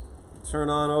turn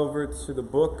on over to the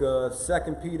book of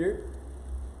 2 Peter,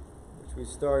 which we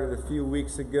started a few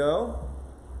weeks ago.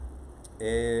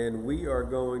 And we are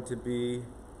going to be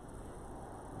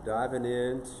diving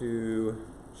into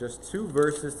just 2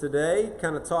 verses today,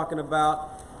 kind of talking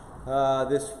about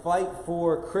this fight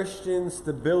for Christian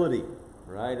stability,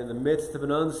 right? In the midst of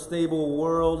an unstable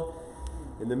world,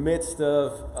 in the midst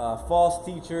of false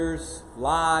teachers,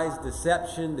 lies,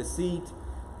 deception, deceit,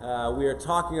 we are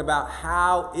talking about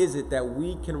how is it that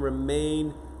we can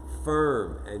remain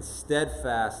firm and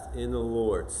steadfast in the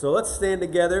Lord. So let's stand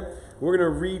together. We're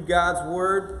going to read God's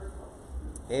Word,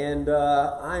 and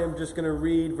I am just going to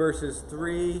read verses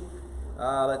 3,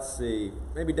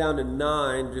 maybe down to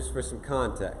 9, just for some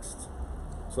context.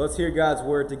 So let's hear God's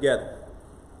Word together.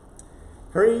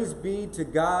 Praise be to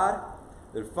God,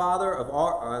 the Father of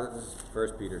our... this is 1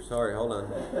 Peter. Sorry, hold on.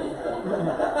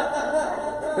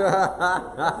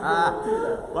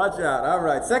 Watch out. All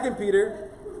right, 2 Peter.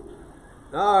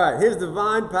 All right, His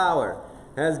divine power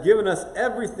has given us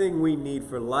everything we need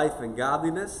for life and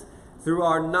godliness through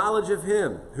our knowledge of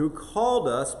Him who called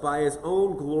us by His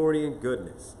own glory and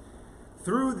goodness.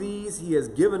 Through these He has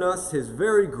given us His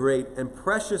very great and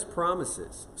precious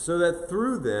promises, so that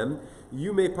through them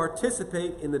you may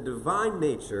participate in the divine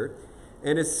nature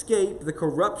and escape the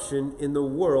corruption in the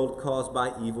world caused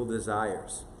by evil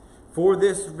desires. For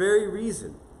this very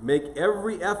reason, make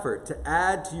every effort to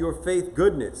add to your faith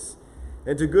goodness,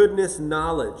 and to goodness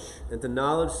knowledge, and to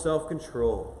knowledge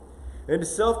self-control, and to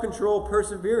self-control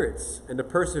perseverance, and to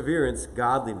perseverance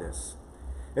godliness,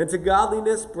 and to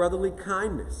godliness brotherly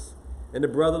kindness, and to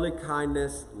brotherly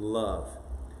kindness love.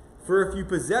 For if you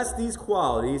possess these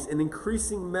qualities in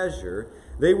increasing measure,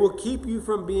 they will keep you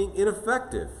from being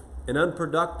ineffective and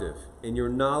unproductive in your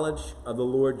knowledge of the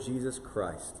Lord Jesus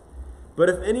Christ. But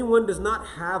if anyone does not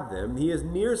have them, he is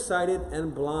nearsighted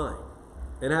and blind,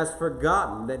 and has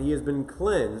forgotten that he has been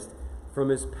cleansed from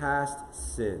his past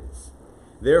sins.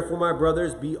 Therefore, my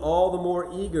brothers, be all the more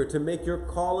eager to make your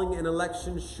calling and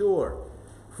election sure.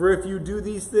 For if you do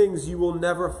these things, you will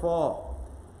never fall,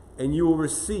 and you will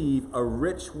receive a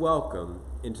rich welcome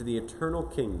into the eternal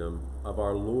kingdom of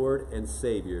our Lord and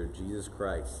Savior, Jesus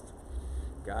Christ.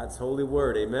 God's holy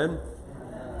word, amen?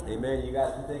 Amen. Amen. You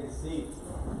guys can take a seat.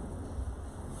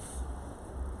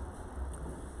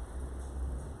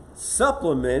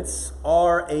 Supplements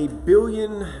are a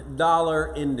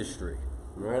billion-dollar industry.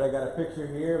 All right, I got a picture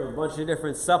here of a bunch of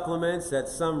different supplements at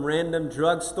some random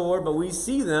drugstore, but we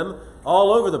see them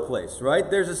all over the place, right?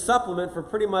 There's a supplement for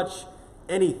pretty much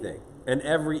anything and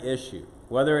every issue,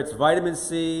 whether it's vitamin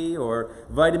C or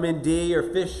vitamin D or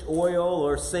fish oil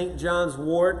or St. John's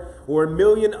wort or a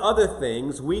million other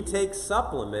things. We take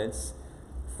supplements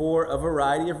for a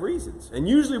variety of reasons. And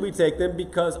usually we take them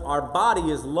because our body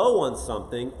is low on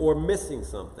something or missing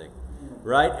something,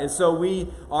 right? And so we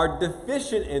are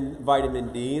deficient in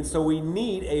vitamin D, and so we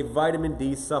need a vitamin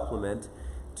D supplement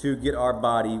to get our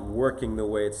body working the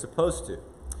way it's supposed to.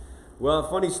 Well, a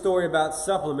funny story about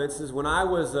supplements is when I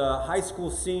was a high school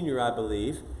senior, I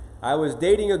believe, I was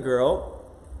dating a girl,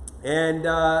 and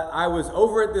I was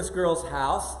over at this girl's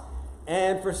house,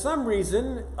 and for some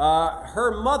reason,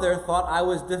 her mother thought I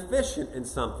was deficient in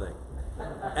something.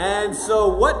 And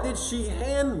so what did she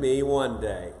hand me one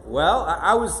day? Well,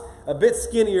 I was a bit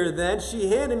skinnier then. She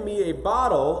handed me a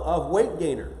bottle of weight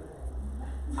gainer.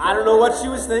 I don't know what she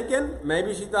was thinking.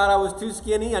 Maybe she thought I was too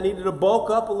skinny. I needed to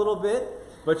bulk up a little bit.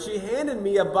 But she handed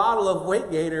me a bottle of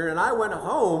weight gainer, and I went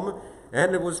home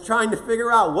and was trying to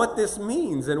figure out what this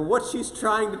means and what she's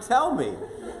trying to tell me.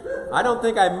 I don't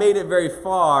think I made it very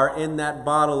far in that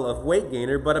bottle of weight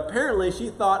gainer, but apparently she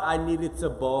thought I needed to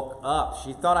bulk up.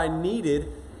 She thought I needed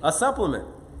a supplement,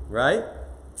 right?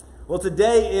 Well,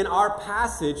 today in our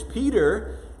passage,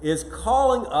 Peter is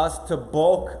calling us to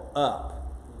bulk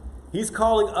up. He's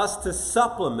calling us to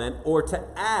supplement or to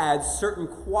add certain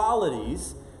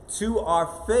qualities to our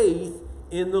faith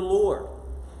in the Lord.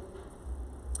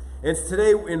 And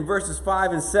today in verses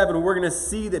 5 and 7, we're going to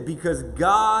see that because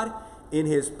God in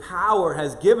His power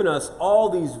has given us all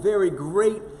these very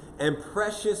great and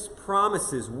precious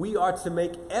promises, we are to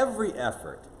make every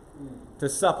effort to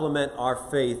supplement our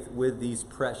faith with these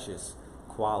precious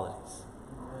qualities.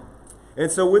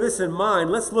 And so with this in mind,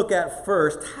 let's look at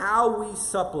first how we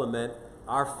supplement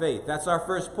our faith. That's our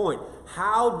first point.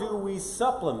 How do we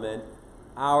supplement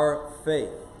our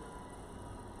faith?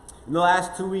 In the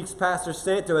last 2 weeks, Pastor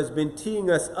Santo has been teeing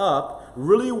us up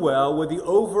really well with the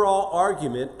overall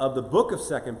argument of the book of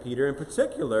 2 Peter, in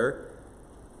particular,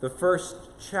 the first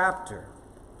chapter.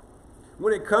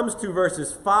 When it comes to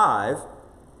verses 5,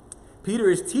 Peter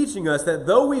is teaching us that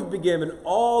though we've been given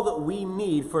all that we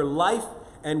need for life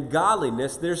and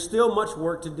godliness, there's still much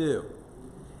work to do.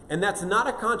 And that's not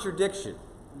a contradiction,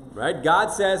 right?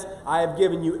 God says, I have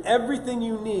given you everything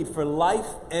you need for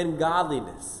life and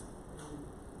godliness.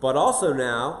 But also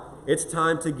now, it's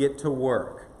time to get to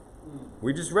work.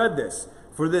 We just read this.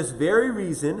 For this very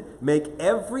reason, make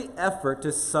every effort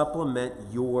to supplement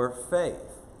your faith.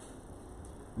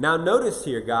 Now notice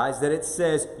here, guys, that it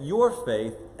says your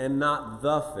faith and not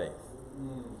the faith.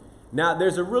 Now,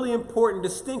 there's a really important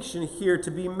distinction here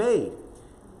to be made.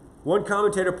 One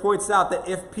commentator points out that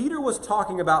if Peter was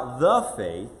talking about the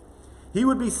faith, he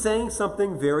would be saying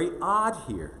something very odd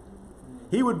here.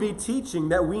 He would be teaching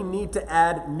that we need to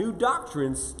add new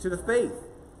doctrines to the faith,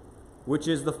 which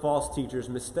is the false teacher's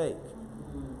mistake.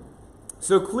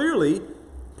 So clearly,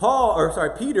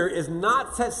 Peter is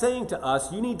not saying to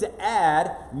us, you need to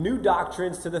add new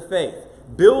doctrines to the faith.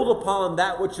 Build upon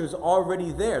that which is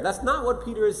already there. That's not what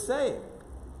Peter is saying.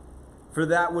 For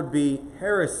that would be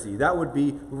heresy. That would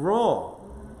be wrong.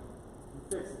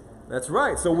 That's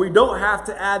right. So we don't have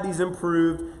to add these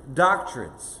improved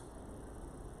doctrines.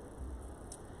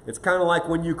 It's kind of like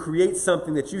when you create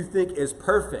something that you think is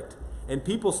perfect and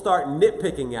people start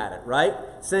nitpicking at it, right?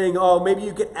 Saying, oh, maybe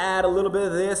you could add a little bit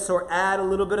of this or add a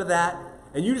little bit of that.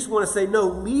 And you just want to say, no,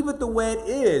 leave it the way it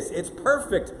is. It's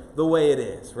perfect the way it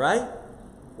is, right?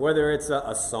 Whether it's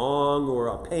a song or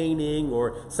a painting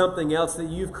or something else that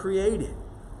you've created.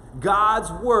 God's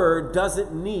word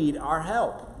doesn't need our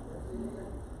help.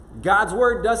 God's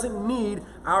word doesn't need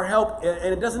our help,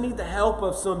 and it doesn't need the help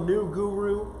of some new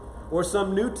guru or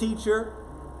some new teacher,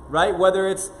 right? Whether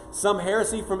it's some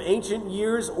heresy from ancient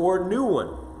years or a new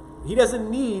one. He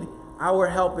doesn't need our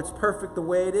help. It's perfect the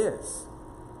way it is.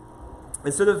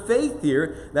 And so the faith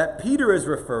here that Peter is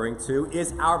referring to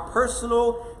is our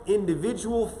personal,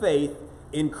 individual faith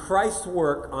in Christ's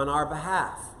work on our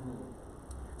behalf.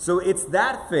 So it's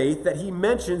that faith that he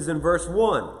mentions in verse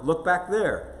 1. Look back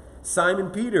there. Simon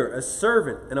Peter, a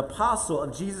servant, an apostle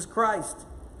of Jesus Christ,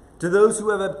 to those who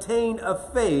have obtained a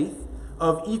faith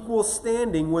of equal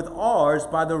standing with ours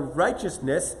by the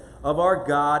righteousness of our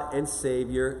God and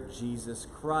Savior, Jesus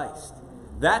Christ.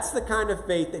 That's the kind of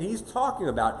faith that he's talking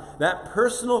about. That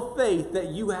personal faith that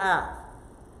you have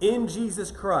in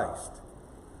Jesus Christ.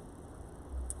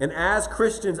 And as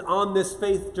Christians on this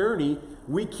faith journey,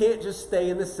 we can't just stay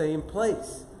in the same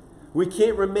place. We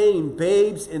can't remain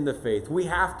babes in the faith. We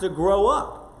have to grow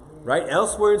up, right?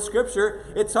 Elsewhere in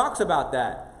Scripture, it talks about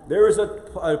that. There is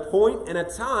a point and a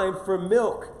time for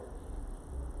milk.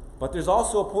 But there's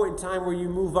also a point in time where you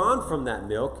move on from that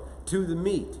milk to the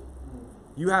meat.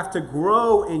 You have to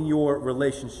grow in your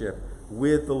relationship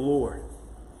with the Lord.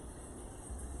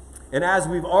 And as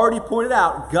we've already pointed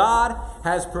out, God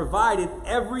has provided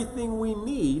everything we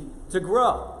need to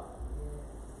grow.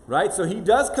 Right? So he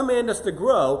does command us to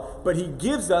grow, but he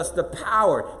gives us the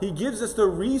power. He gives us the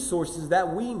resources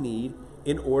that we need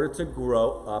in order to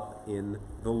grow up in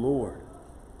the Lord.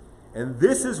 And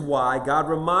this is why God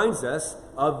reminds us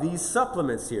of these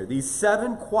supplements here, these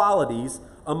 7 qualities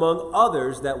among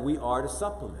others that we are to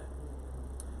supplement.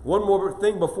 One more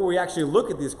thing before we actually look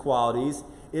at these qualities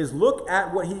is look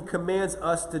at what he commands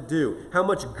us to do. How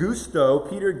much gusto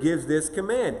Peter gives this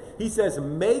command. He says,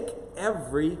 make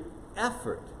every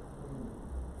effort.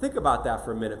 Think about that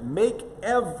for a minute. Make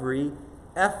every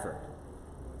effort.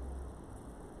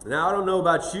 Now, I don't know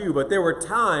about you, but there were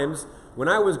times when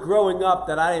I was growing up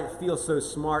that I didn't feel so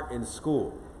smart in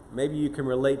school. Maybe you can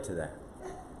relate to that.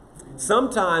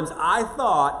 Sometimes I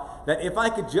thought that if I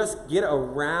could just get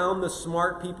around the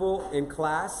smart people in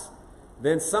class,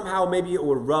 then somehow maybe it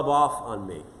would rub off on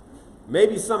me.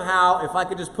 Maybe somehow if I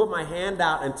could just put my hand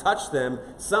out and touch them,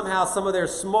 somehow some of their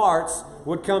smarts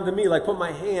would come to me, like put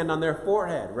my hand on their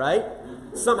forehead, right?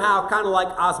 Somehow kind of like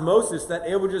osmosis, that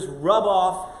it would just rub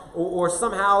off or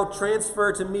somehow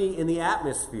transfer to me in the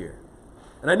atmosphere.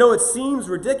 And I know it seems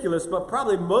ridiculous, but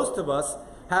probably most of us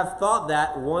have thought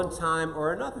that one time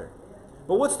or another.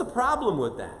 But what's the problem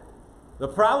with that? The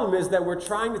problem is that we're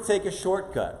trying to take a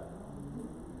shortcut.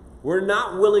 We're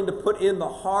not willing to put in the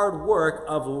hard work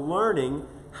of learning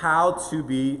how to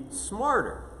be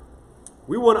smarter.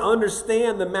 We want to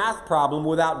understand the math problem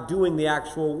without doing the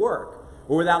actual work,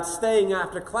 or without staying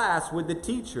after class with the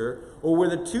teacher or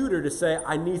with a tutor to say,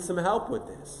 I need some help with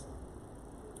this.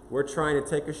 We're trying to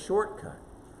take a shortcut.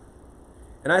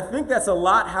 And I think that's a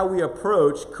lot how we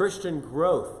approach Christian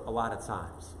growth a lot of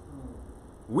times.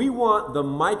 We want the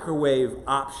microwave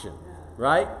option,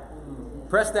 right?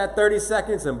 Press that 30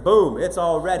 seconds and boom, it's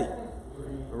all ready,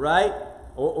 right?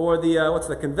 Or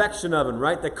the convection oven,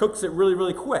 right? That cooks it really,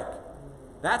 really quick.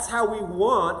 That's how we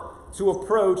want to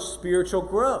approach spiritual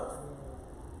growth.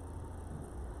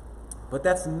 But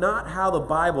that's not how the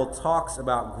Bible talks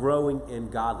about growing in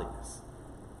godliness.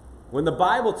 When the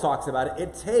Bible talks about it,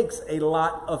 it takes a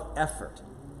lot of effort.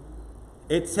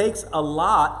 It takes a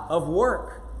lot of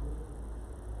work.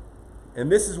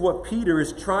 And this is what Peter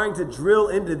is trying to drill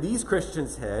into these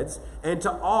Christians' heads and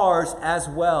to ours as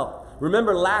well.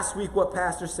 Remember last week what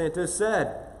Pastor Santos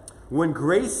said. When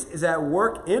grace is at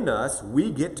work in us, we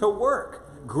get to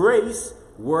work. Grace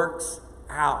works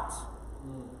out.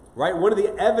 Right? One of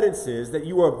the evidences that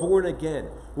you are born again,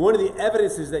 one of the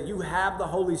evidences that you have the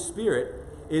Holy Spirit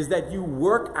is that you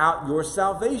work out your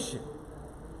salvation.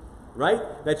 Right?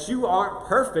 That you aren't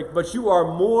perfect, but you are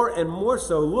more and more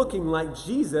so looking like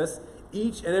Jesus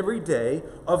each and every day,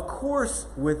 of course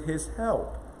with his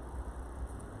help.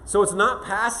 So it's not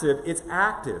passive, it's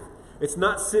active. It's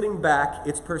not sitting back,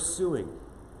 it's pursuing.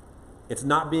 It's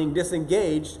not being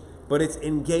disengaged, but it's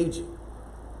engaging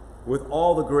with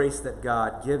all the grace that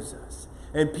God gives us.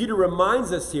 And Peter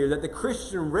reminds us here that the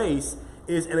Christian race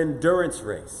is an endurance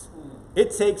race.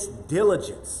 It takes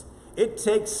diligence. It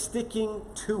takes sticking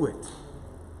to it.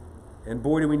 And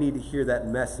boy, do we need to hear that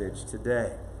message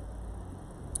today.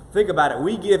 Think about it.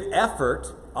 We give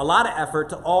effort, a lot of effort,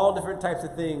 to all different types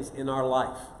of things in our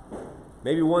life.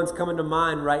 Maybe one's coming to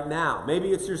mind right now. Maybe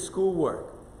it's your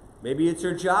schoolwork. Maybe it's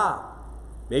your job.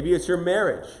 Maybe it's your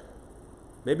marriage.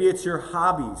 Maybe it's your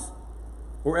hobbies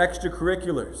or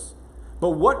extracurriculars.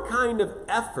 But what kind of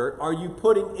effort are you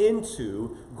putting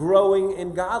into growing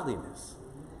in godliness?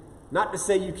 Not to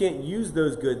say you can't use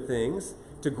those good things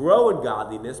to grow in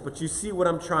godliness, but you see what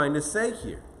I'm trying to say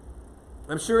here.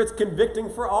 I'm sure it's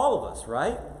convicting for all of us,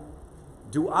 right?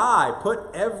 Do I put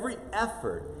every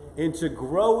effort into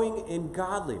growing in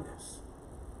godliness?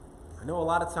 I know a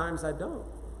lot of times I don't.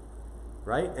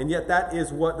 Right? And yet that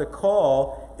is what the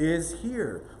call is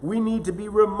here. We need to be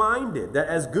reminded that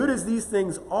as good as these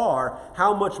things are,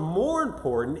 how much more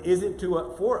important is it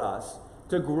for us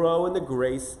to grow in the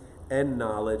grace and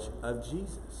knowledge of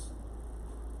Jesus.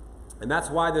 And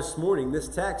that's why this morning, this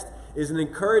text is an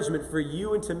encouragement for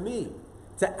you and to me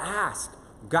to ask,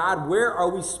 God, where are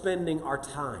we spending our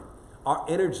time, our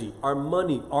energy, our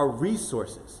money, our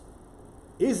resources?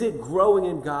 Is it growing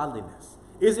in godliness?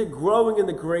 Is it growing in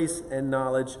the grace and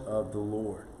knowledge of the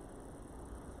Lord?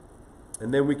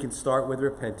 And then we can start with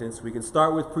repentance. We can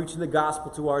start with preaching the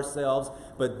gospel to ourselves,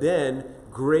 but then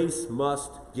grace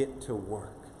must get to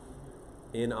work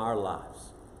in our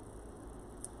lives.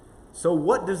 So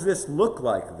what does this look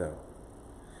like, though?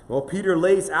 Well, Peter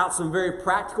lays out some very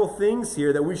practical things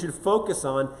here that we should focus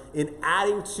on in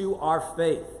adding to our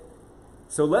faith.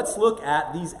 So let's look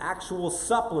at these actual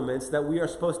supplements that we are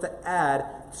supposed to add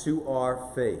to our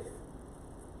faith.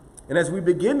 And as we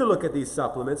begin to look at these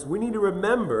supplements, we need to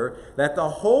remember that the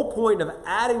whole point of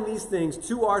adding these things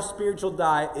to our spiritual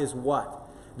diet is what?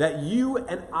 That you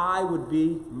and I would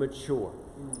be mature.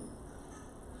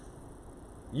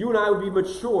 You and I would be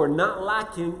mature, not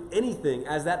lacking anything,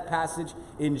 as that passage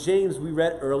in James we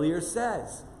read earlier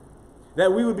says.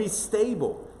 That we would be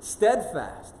stable,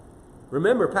 steadfast.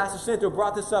 Remember, Pastor Santo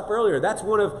brought this up earlier. That's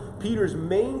one of Peter's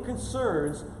main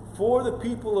concerns for the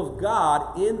people of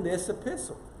God in this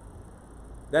epistle.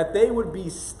 That they would be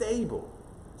stable,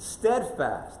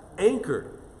 steadfast,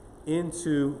 anchored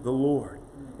into the Lord.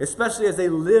 Especially as they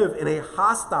live in a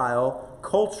hostile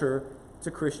culture to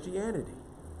Christianity.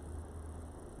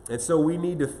 And so we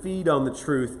need to feed on the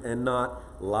truth and not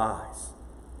lies.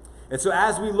 And so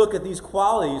as we look at these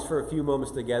qualities for a few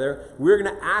moments together, we're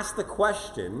going to ask the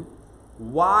question,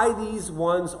 why these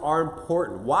ones are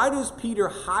important. Why does Peter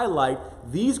highlight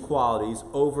these qualities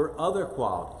over other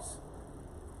qualities?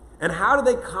 And how do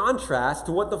they contrast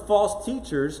to what the false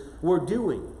teachers were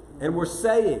doing and were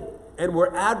saying and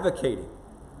were advocating?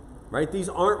 Right? These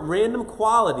aren't random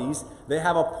qualities. They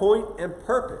have a point and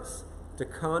purpose to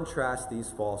contrast these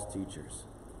false teachers.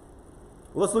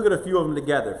 Well, let's look at a few of them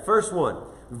together. First one,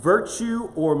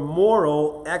 virtue or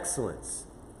moral excellence.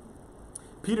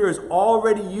 Peter has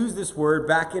already used this word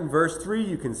back in verse 3,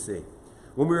 you can see,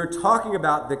 when we were talking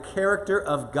about the character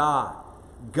of God.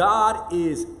 God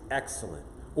is excellent,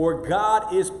 or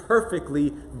God is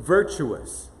perfectly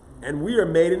virtuous, and we are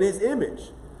made in his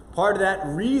image. Part of that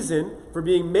reason for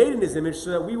being made in his image so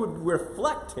that we would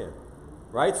reflect him,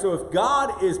 right? So if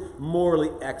God is morally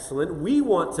excellent, we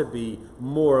want to be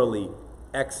morally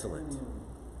excellent.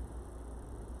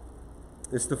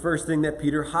 It's the first thing that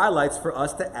Peter highlights for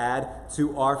us to add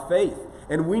to our faith.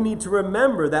 And we need to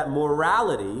remember that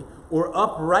morality or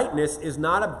uprightness is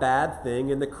not a bad thing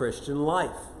in the Christian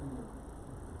life.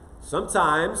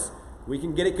 Sometimes we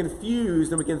can get it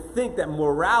confused and we can think that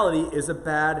morality is a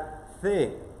bad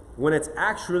thing when it's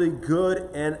actually good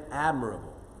and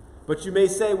admirable. But you may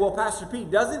say, well, Pastor Pete,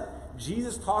 doesn't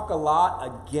Jesus talk a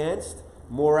lot against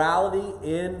morality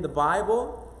in the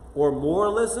Bible or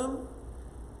moralism?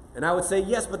 And I would say,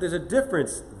 yes, but there's a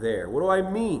difference there. What do I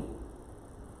mean?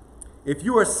 If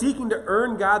you are seeking to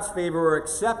earn God's favor or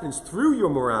acceptance through your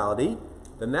morality,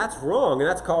 then that's wrong, and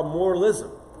that's called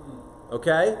moralism.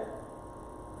 Okay?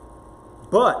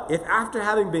 But if after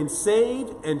having been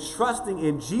saved and trusting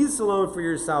in Jesus alone for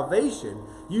your salvation,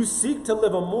 you seek to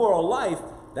live a moral life,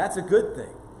 that's a good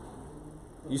thing.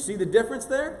 You see the difference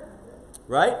there?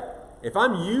 Right? If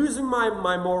I'm using my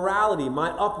morality, my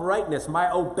uprightness, my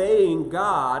obeying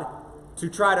God to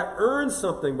try to earn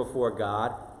something before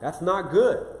God, that's not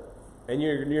good. And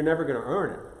you're never going to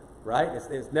earn it. Right?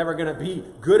 It's never going to be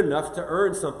good enough to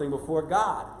earn something before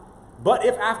God. But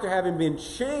if after having been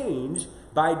changed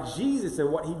by Jesus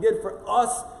and what he did for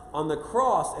us on the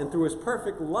cross and through his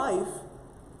perfect life,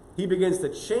 he begins to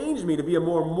change me to be a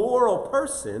more moral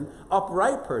person,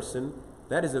 upright person,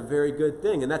 that is a very good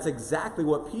thing. And that's exactly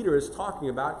what Peter is talking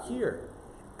about here.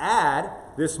 Add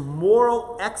this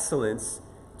moral excellence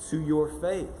to your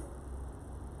faith.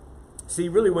 See,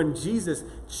 really, when Jesus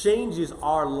changes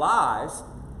our lives,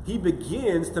 he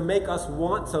begins to make us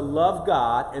want to love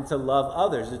God and to love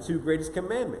others, the two greatest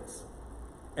commandments.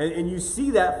 And you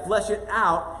see that flesh it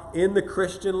out in the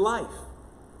Christian life.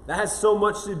 That has so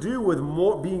much to do with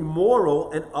being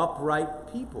moral and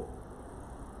upright people.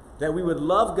 That we would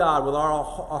love God with our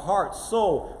heart,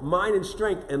 soul, mind, and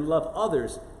strength, and love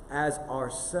others as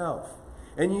ourselves.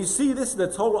 And you see, this is the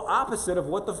total opposite of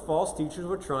what the false teachers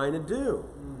were trying to do.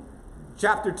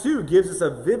 Chapter 2 gives us a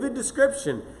vivid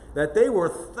description that they were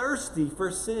thirsty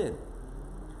for sin.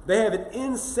 They have an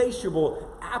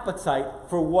insatiable appetite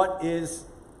for what is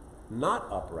not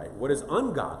upright, what is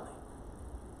ungodly.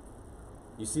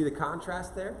 You see the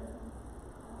contrast there?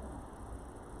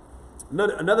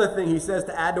 Another thing he says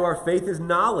to add to our faith is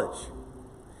knowledge.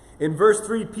 In verse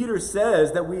 3, Peter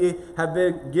says that we have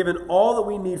been given all that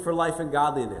we need for life and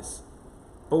godliness.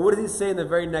 But what does he say in the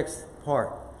very next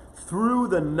part? Through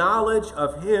the knowledge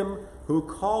of him who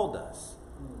called us.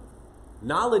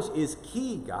 Knowledge is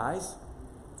key, guys.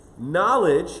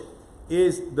 Knowledge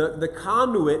is the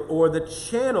conduit or the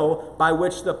channel by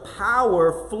which the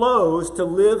power flows to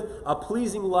live a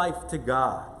pleasing life to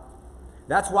God.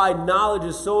 That's why knowledge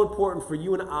is so important for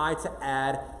you and I to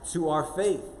add to our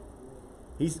faith.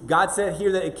 God said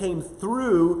here that it came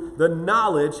through the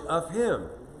knowledge of him.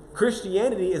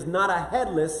 Christianity is not a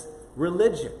headless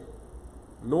religion,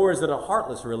 nor is it a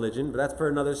heartless religion, but that's for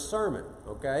another sermon,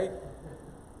 okay?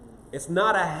 It's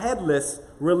not a headless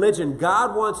religion.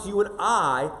 God wants you and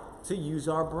I to use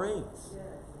our brains,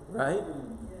 right?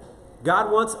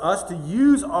 God wants us to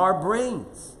use our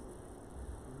brains.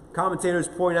 Commentators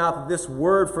point out that this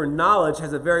word for knowledge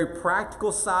has a very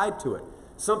practical side to it,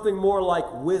 something more like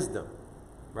wisdom,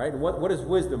 right? What is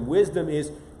wisdom? Wisdom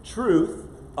is truth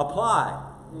applied,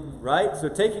 right? So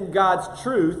taking God's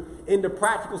truth into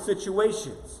practical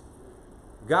situations.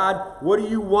 God, what do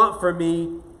you want for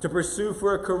me to pursue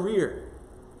for a career?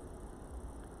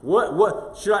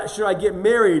 What should I get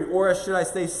married, or should I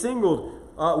stay single?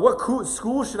 What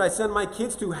school should I send my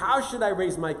kids to? How should I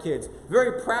raise my kids?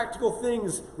 Very practical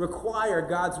things require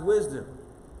God's wisdom,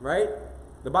 right?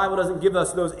 The Bible doesn't give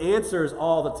us those answers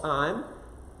all the time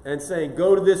and saying,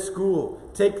 go to this school,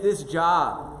 take this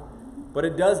job. But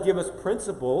it does give us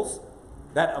principles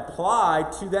that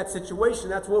apply to that situation.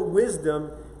 That's what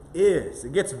wisdom is.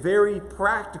 It gets very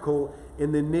practical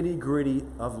in the nitty-gritty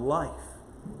of life.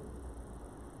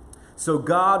 So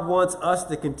God wants us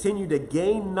to continue to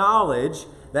gain knowledge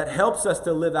that helps us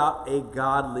to live out a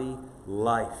godly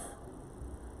life.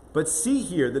 But see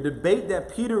here, the debate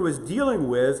that Peter was dealing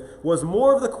with was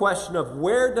more of the question of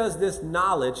where does this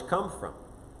knowledge come from?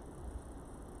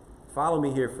 Follow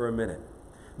me here for a minute.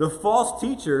 The false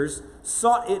teachers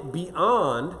sought it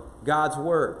beyond God's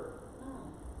word.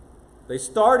 They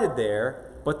started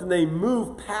there, but then they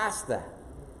moved past that.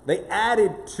 They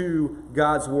added to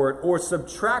God's word or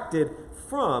subtracted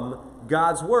from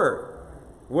God's word.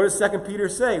 What does 2 Peter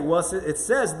say? Well, it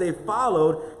says they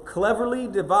followed cleverly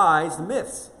devised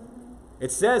myths.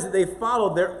 It says that they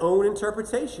followed their own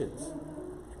interpretations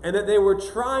and that they were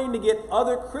trying to get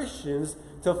other Christians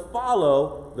to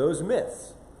follow those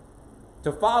myths,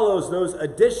 to follow those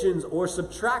additions or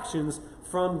subtractions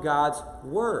from God's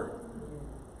word.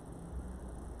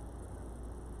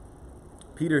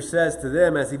 Peter says to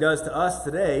them, as he does to us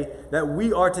today, that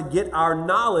we are to get our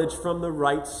knowledge from the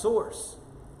right source,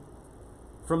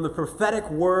 from the prophetic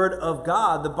word of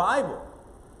God, the Bible.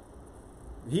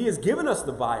 He has given us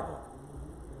the Bible.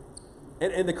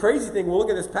 And the crazy thing, we'll look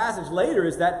at this passage later,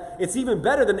 is that it's even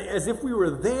better than as if we were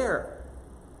there.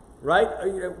 Right?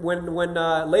 When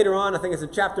later on, I think it's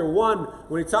in chapter 1,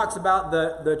 when he talks about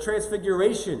the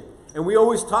transfiguration. And we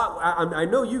always talk, I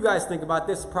know you guys think about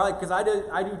this probably because I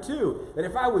do too, that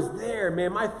if I was there,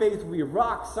 man, my faith would be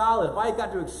rock solid if I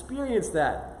got to experience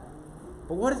that.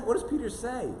 But what does Peter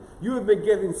say? You have been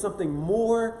given something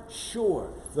more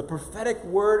sure, the prophetic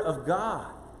word of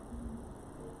God.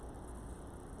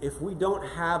 If we don't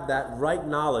have that right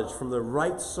knowledge from the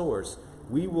right source,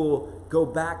 we will go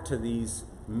back to these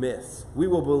myths. We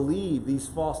will believe these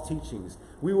false teachings.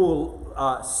 We will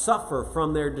suffer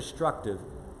from their destructive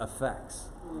effects.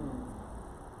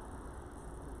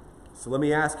 So let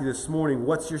me ask you this morning,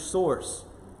 what's your source?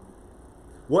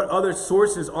 What other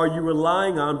sources are you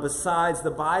relying on besides the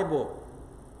Bible?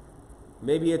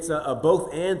 Maybe it's a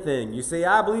both and thing. You say,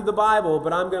 I believe the Bible,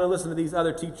 but I'm going to listen to these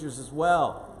other teachers as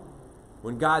well.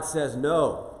 When God says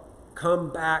no,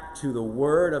 come back to the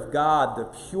Word of God, the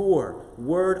pure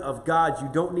Word of God. You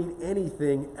don't need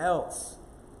anything else.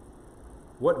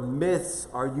 What myths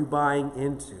are you buying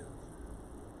into?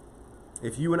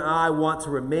 If you and I want to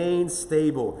remain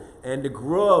stable and to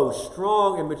grow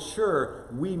strong and mature,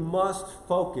 we must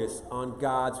focus on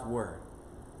God's Word.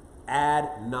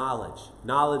 Add knowledge.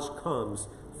 Knowledge comes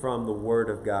from the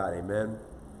Word of God. Amen?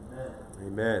 Amen.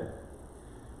 Amen.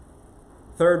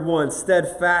 Third one,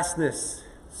 steadfastness.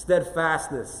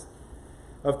 Steadfastness.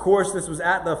 Of course, this was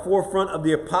at the forefront of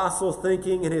the apostle's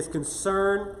thinking and his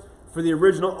concern for the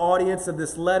original audience of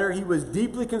this letter. He was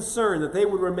deeply concerned that they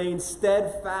would remain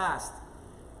steadfast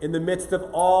in the midst of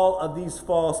all of these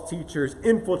false teachers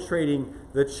infiltrating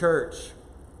the church.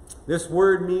 This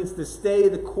word means to stay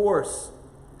the course,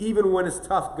 even when it's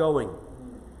tough going.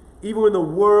 Even when the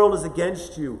world is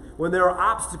against you, when there are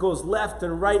obstacles left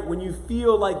and right, when you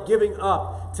feel like giving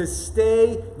up, to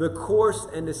stay the course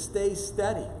and to stay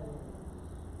steady.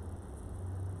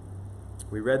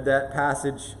 We read that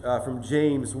passage from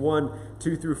James 1,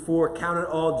 2 through 4. Count it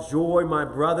all joy, my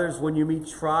brothers, when you meet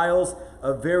trials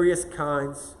of various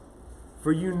kinds.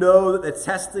 For you know that the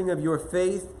testing of your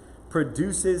faith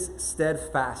produces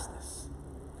steadfastness.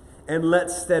 And let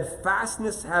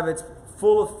steadfastness have its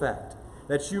full effect,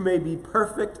 that you may be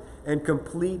perfect and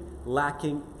complete,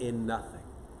 lacking in nothing.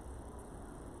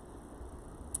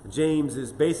 James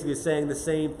is basically saying the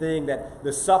same thing, that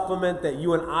the supplement that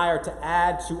you and I are to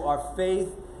add to our faith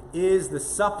is the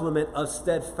supplement of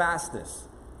steadfastness.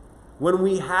 When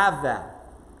we have that,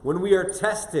 when we are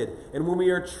tested and when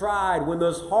we are tried, when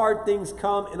those hard things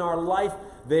come in our life,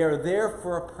 they are there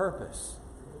for a purpose.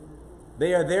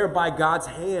 They are there by God's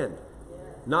hand,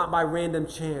 not by random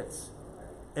chance.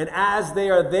 And as they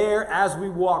are there, as we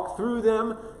walk through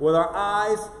them with our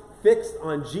eyes fixed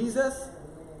on Jesus,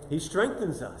 He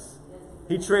strengthens us.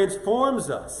 He transforms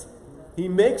us. He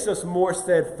makes us more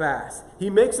steadfast. He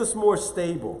makes us more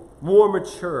stable, more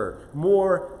mature,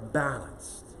 more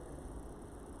balanced.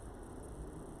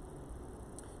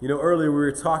 You know, earlier we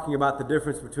were talking about the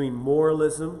difference between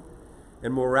moralism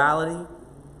and morality.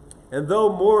 And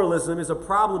though moralism is a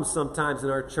problem sometimes in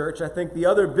our church, I think the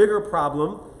other bigger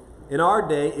problem in our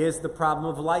day is the problem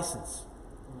of license.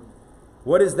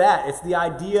 What is that? It's the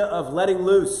idea of letting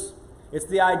loose. It's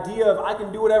the idea of I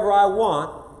can do whatever I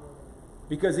want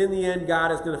because in the end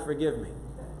God is going to forgive me.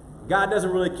 God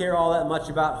doesn't really care all that much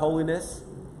about holiness,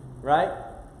 right?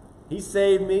 He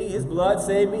saved me. His blood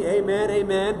saved me. Amen,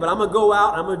 amen. But I'm going to go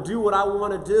out and I'm going to do what I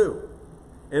want to do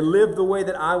and live the way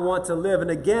that I want to live. And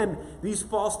again, these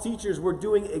false teachers were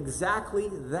doing exactly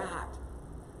that.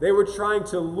 They were trying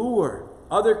to lure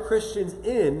other Christians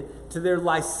in to their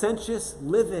licentious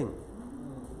living.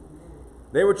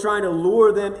 They were trying to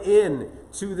lure them in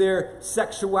to their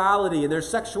sexuality and their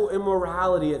sexual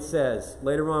immorality, it says.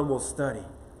 Later on we'll study.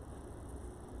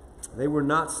 They were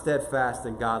not steadfast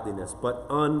in godliness, but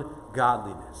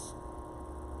ungodliness.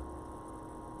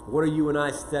 What are you and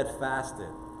I steadfast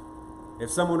in? If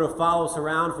someone were to follow us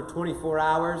around for 24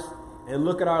 hours and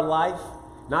look at our life,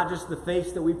 not just the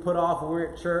face that we put off when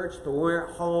we're at church, but when we're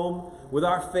at home with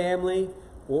our family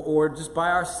or just by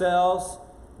ourselves,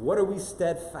 what are we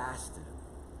steadfast in?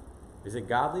 Is it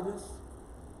godliness?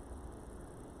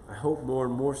 I hope more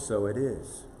and more so it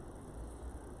is.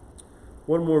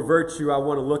 One more virtue I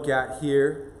want to look at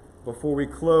here before we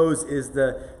close is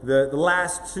the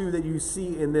last two that you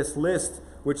see in this list,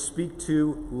 which speak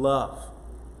to love.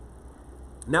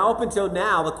 Now, up until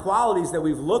now, the qualities that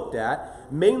we've looked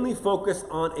at mainly focus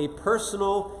on a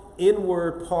personal,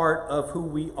 inward part of who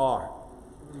we are.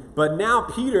 But now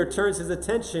Peter turns his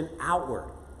attention outward,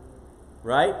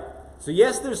 right? So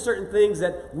yes, there's certain things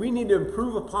that we need to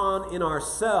improve upon in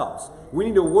ourselves. We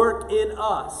need to work in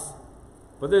us.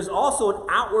 But there's also an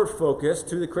outward focus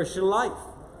to the Christian life.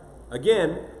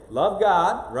 Again, love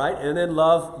God, right? And then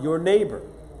love your neighbor.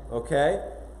 Okay?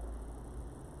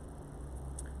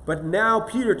 But now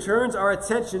Peter turns our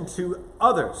attention to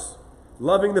others,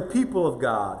 loving the people of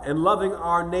God and loving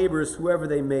our neighbors, whoever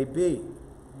they may be.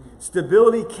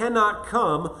 Stability cannot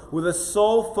come with a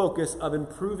sole focus of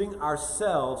improving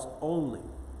ourselves only.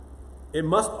 It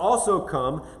must also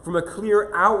come from a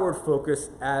clear outward focus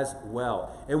as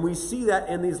well. And we see that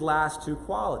in these last two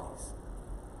qualities.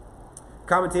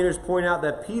 Commentators point out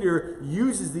that Peter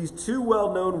uses these two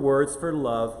well-known words for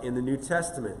love in the New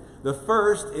Testament. The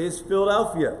first is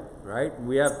Philadelphia, right?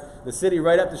 We have the city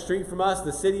right up the street from us,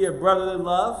 the city of brotherly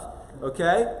love,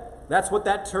 okay? That's what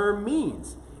that term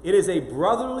means. It is a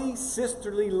brotherly,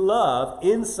 sisterly love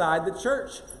inside the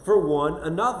church for one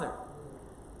another.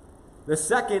 The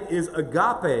second is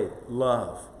agape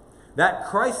love, that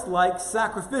Christ-like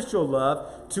sacrificial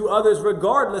love to others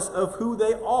regardless of who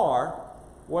they are,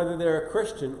 whether they're a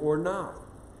Christian or not.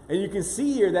 And you can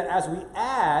see here that as we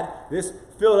add this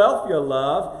Philadelphia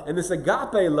love and this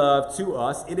agape love to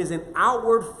us, it is an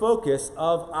outward focus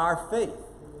of our faith.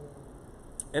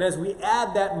 And as we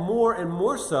add that more and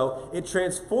more so, it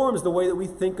transforms the way that we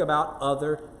think about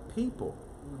other people.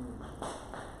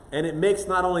 And it makes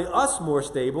not only us more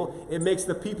stable, it makes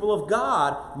the people of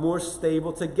God more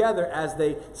stable together as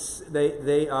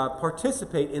they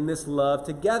participate in this love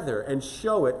together and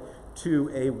show it to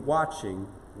a watching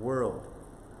world.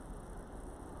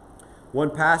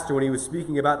 One pastor, when he was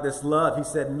speaking about this love, he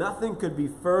said, nothing could be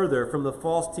further from the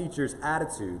false teacher's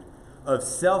attitude of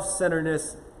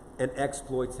self-centeredness and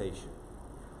exploitation.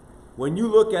 When you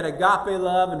look at agape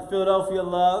love and Philadelphia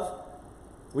love,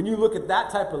 when you look at that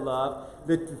type of love,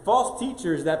 the false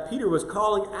teachers that Peter was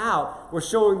calling out were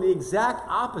showing the exact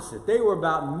opposite. They were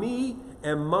about me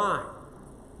and mine.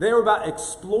 They were about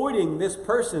exploiting this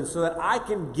person so that I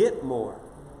can get more.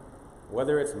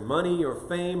 Whether it's money or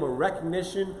fame or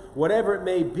recognition, whatever it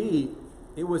may be,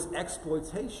 it was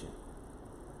exploitation.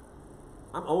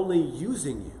 I'm only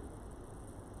using you.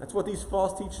 That's what these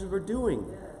false teachers were doing.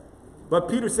 But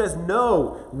Peter says,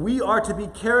 no, we are to be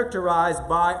characterized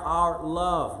by our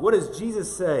love. What does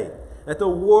Jesus say? That the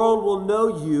world will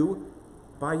know you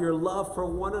by your love for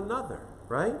one another,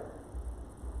 right?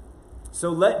 So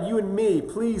let you and me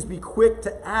please be quick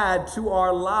to add to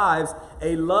our lives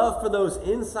a love for those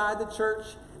inside the church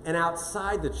and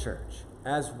outside the church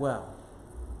as well.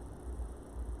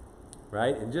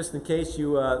 Right? And just in case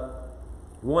you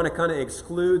want to kind of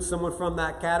exclude someone from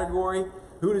that category,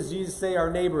 who does Jesus say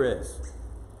our neighbor is?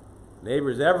 Neighbor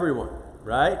is everyone,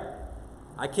 right?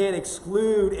 I can't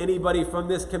exclude anybody from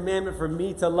this commandment for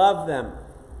me to love them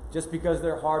just because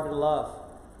they're hard to love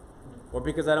or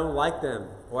because I don't like them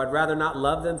or I'd rather not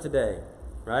love them today,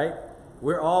 right?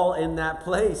 We're all in that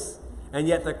place, and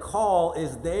yet the call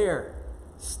is there,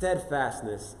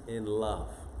 steadfastness in love.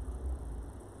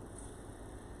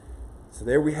 So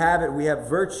there we have it. We have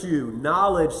virtue,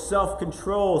 knowledge,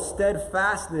 self-control,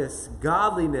 steadfastness,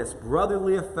 godliness,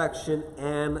 brotherly affection,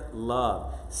 and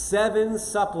love. 7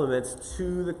 supplements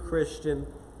to the Christian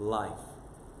life.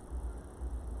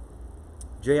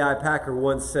 J.I. Packer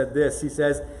once said this. He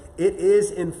says, it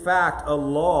is in fact a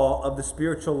law of the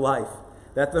spiritual life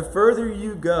that the further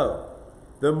you go,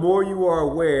 the more you are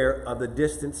aware of the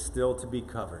distance still to be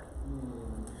covered.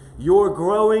 Your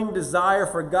growing desire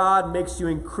for God makes you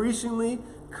increasingly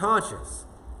conscious,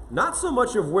 not so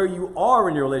much of where you are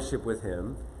in your relationship with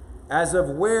Him, as of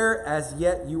where as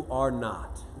yet you are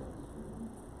not.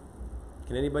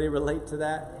 Can anybody relate to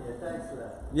that? Yeah, thanks for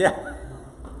that. Yeah.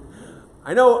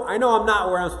 I know I'm not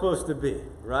where I'm supposed to be,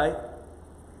 right?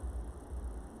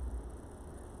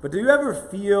 But do you ever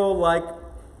feel like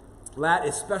that,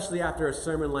 especially after a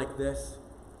sermon like this?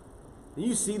 And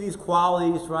you see these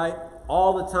qualities, right?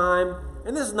 All the time.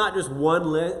 And this is not just one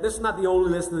list. This is not the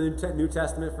only list in the New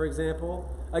Testament, for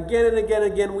example. Again and again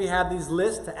and again, we have these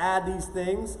lists to add these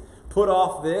things, put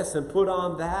off this and put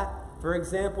on that, for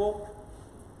example.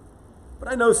 But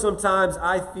I know sometimes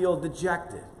I feel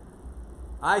dejected.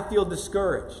 I feel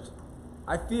discouraged.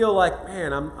 I feel like,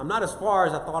 man, I'm not as far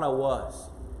as I thought I was.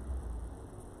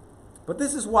 But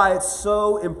this is why it's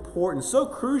so important, so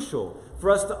crucial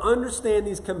for us to understand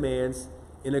these commands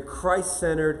in a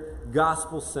Christ-centered,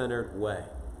 gospel-centered way.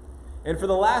 And for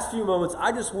the last few moments,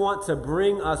 I just want to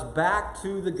bring us back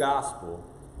to the gospel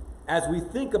as we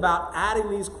think about adding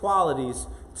these qualities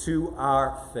to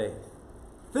our faith.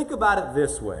 Think about it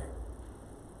this way.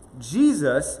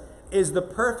 Jesus is the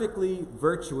perfectly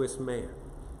virtuous man.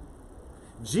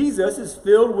 Jesus is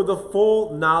filled with the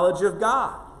full knowledge of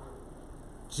God.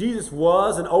 Jesus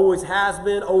was and always has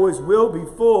been, always will be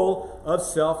full of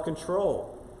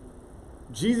self-control.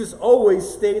 Jesus always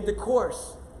stayed the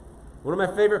course. One of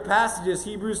my favorite passages,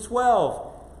 Hebrews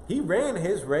 12. He ran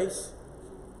his race.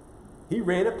 He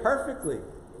ran it perfectly.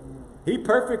 He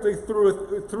perfectly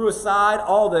threw aside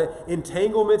all the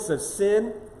entanglements of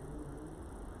sin.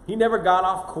 He never got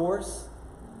off course.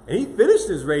 And he finished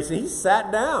his race and he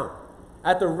sat down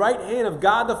at the right hand of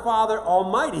God the Father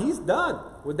Almighty. He's done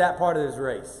with that part of his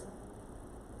race.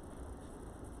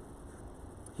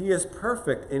 He is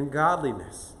perfect in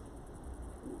godliness.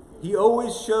 He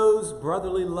always shows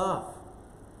brotherly love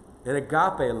and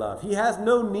agape love. He has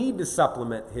no need to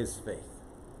supplement his faith.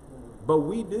 But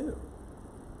we do.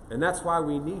 And that's why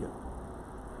we need him.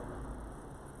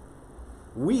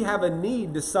 We have a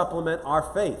need to supplement our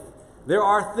faith. There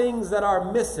are things that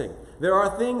are missing. There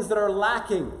are things that are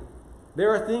lacking.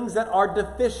 There are things that are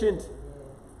deficient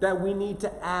that we need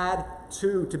to add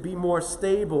to be more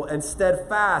stable and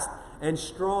steadfast and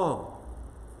strong.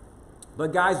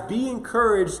 But guys, be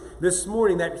encouraged this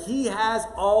morning that he has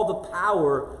all the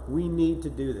power we need to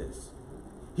do this.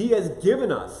 He has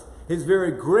given us his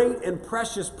very great and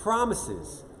precious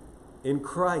promises in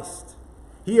Christ.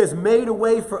 He has made a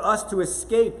way for us to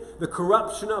escape the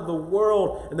corruption of the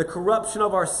world and the corruption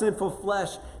of our sinful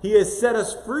flesh. He has set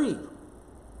us free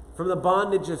from the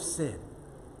bondage of sin.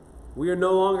 We are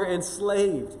no longer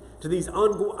enslaved to these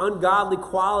ungodly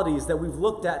qualities that we've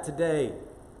looked at today,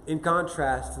 in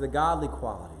contrast to the godly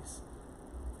qualities.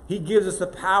 He gives us the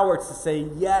power to say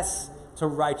yes to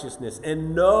righteousness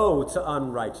and no to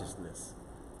unrighteousness.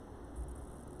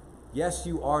 Yes,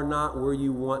 you are not where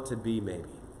you want to be, maybe.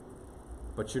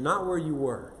 But you're not where you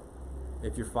were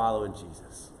if you're following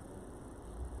Jesus.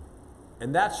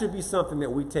 And that should be something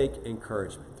that we take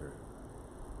encouragement through.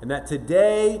 And that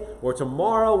today or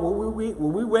tomorrow, when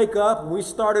we wake up, when we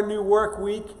start a new work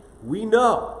week, we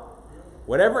know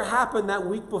whatever happened that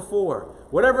week before,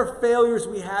 whatever failures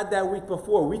we had that week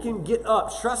before, we can get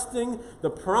up trusting the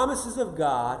promises of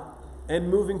God and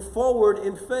moving forward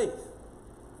in faith.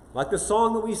 Like the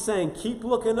song that we sang, keep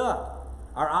looking up.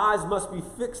 Our eyes must be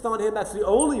fixed on him. That's the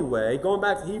only way, going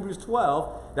back to Hebrews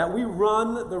 12, that we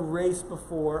run the race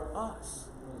before us.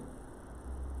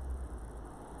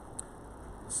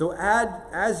 So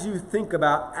as you think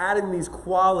about adding these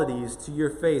qualities to your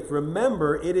faith,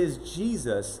 remember it is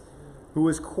Jesus who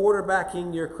is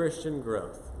quarterbacking your Christian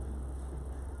growth.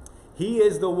 He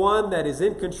is the one that is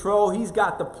in control. He's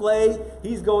got the play.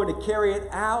 He's going to carry it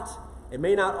out. It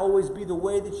may not always be the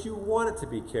way that you want it to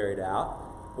be carried out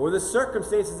or the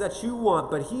circumstances that you want,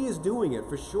 but he is doing it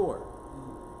for sure.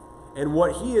 And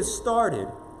what he has started,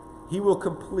 he will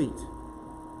complete.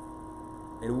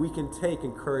 And we can take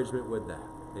encouragement with that.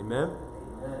 Amen?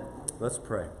 Amen. Let's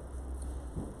pray.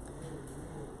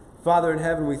 Father in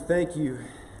heaven, we thank you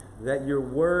that your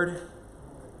word,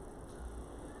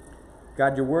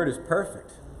 God, your word is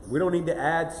perfect. We don't need to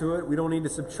add to it. We don't need to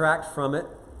subtract from it.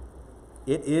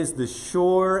 It is the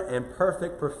sure and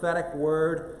perfect prophetic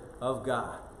word of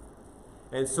God.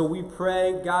 And so we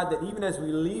pray, God, that even as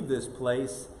we leave this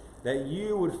place, that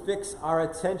you would fix our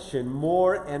attention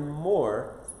more and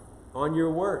more on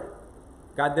your word.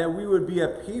 God, that we would be a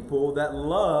people that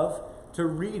love to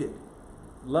read it,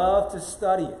 love to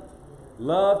study it,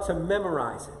 love to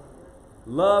memorize it,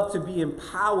 love to be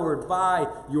empowered by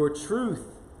your truth.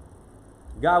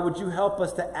 God, would you help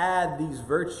us to add these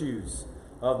virtues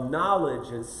of knowledge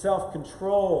and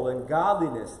self-control and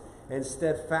godliness and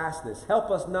steadfastness. Help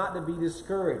us not to be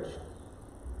discouraged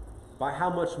by how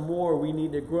much more we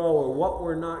need to grow or what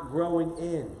we're not growing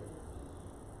in.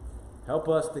 Help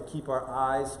us to keep our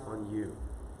eyes on you,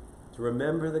 to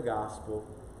remember the gospel,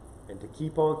 and to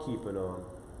keep on keeping on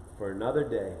for another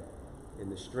day in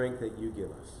the strength that you give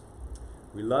us.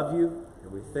 We love you,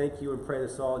 and we thank you and pray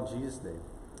this all in Jesus' name.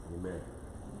 Amen.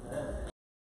 Amen.